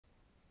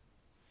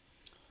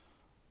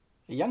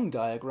A Young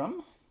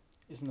diagram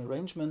is an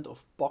arrangement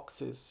of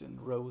boxes in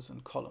rows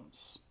and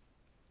columns.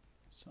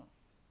 So,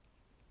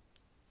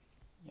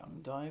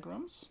 Young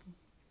diagrams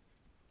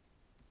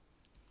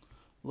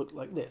look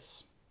like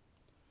this.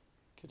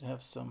 Could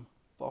have some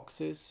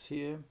boxes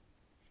here,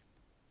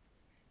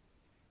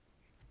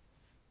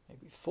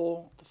 maybe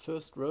 4, the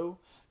first row.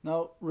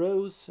 Now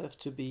rows have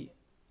to be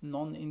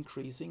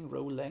non-increasing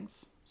row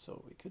length,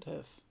 so we could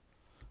have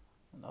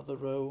another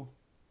row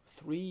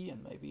 3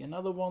 and maybe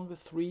another one with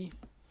 3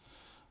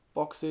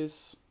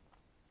 boxes,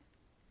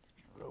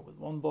 a row with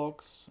 1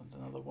 box and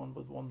another one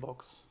with 1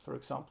 box, for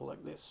example,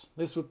 like this.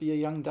 This would be a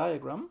Young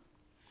diagram.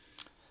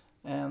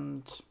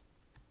 And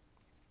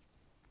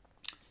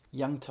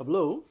Young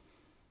tableau,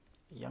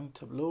 a Young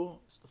tableau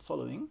is the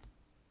following.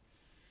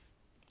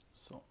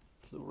 So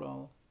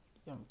plural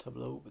Young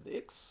tableau with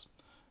X.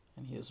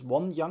 And here's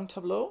one Young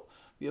tableau.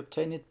 We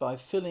obtain it by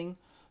filling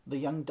the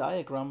Young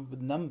diagram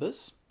with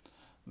numbers.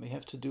 We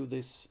have to do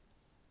this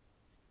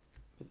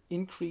with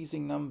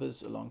increasing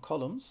numbers along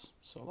columns.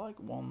 So like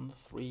 1,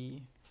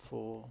 3,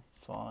 4,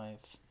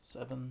 5,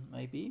 7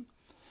 maybe.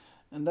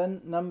 And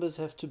then numbers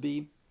have to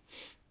be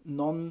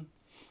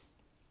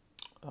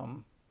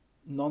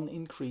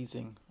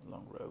non-increasing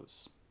along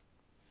rows.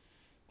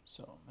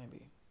 So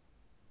maybe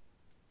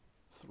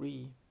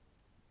 3,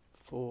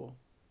 4,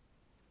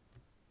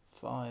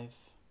 5.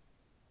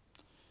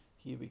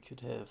 Here we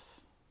could have,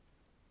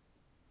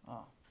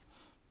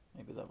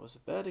 maybe that was a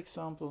bad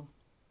example.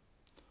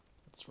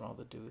 Let's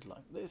rather do it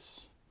like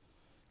this.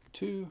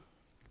 2,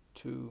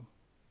 2,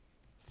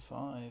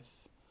 5.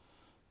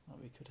 Now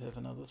we could have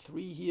another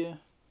 3 here.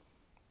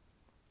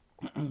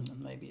 And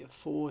maybe a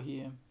 4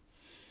 here.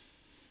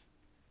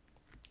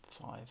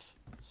 5,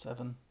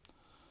 7.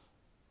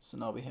 So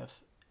now we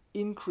have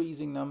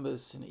increasing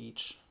numbers in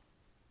each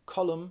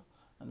column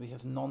and we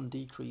have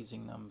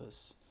non-decreasing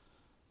numbers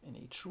in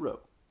each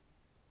row.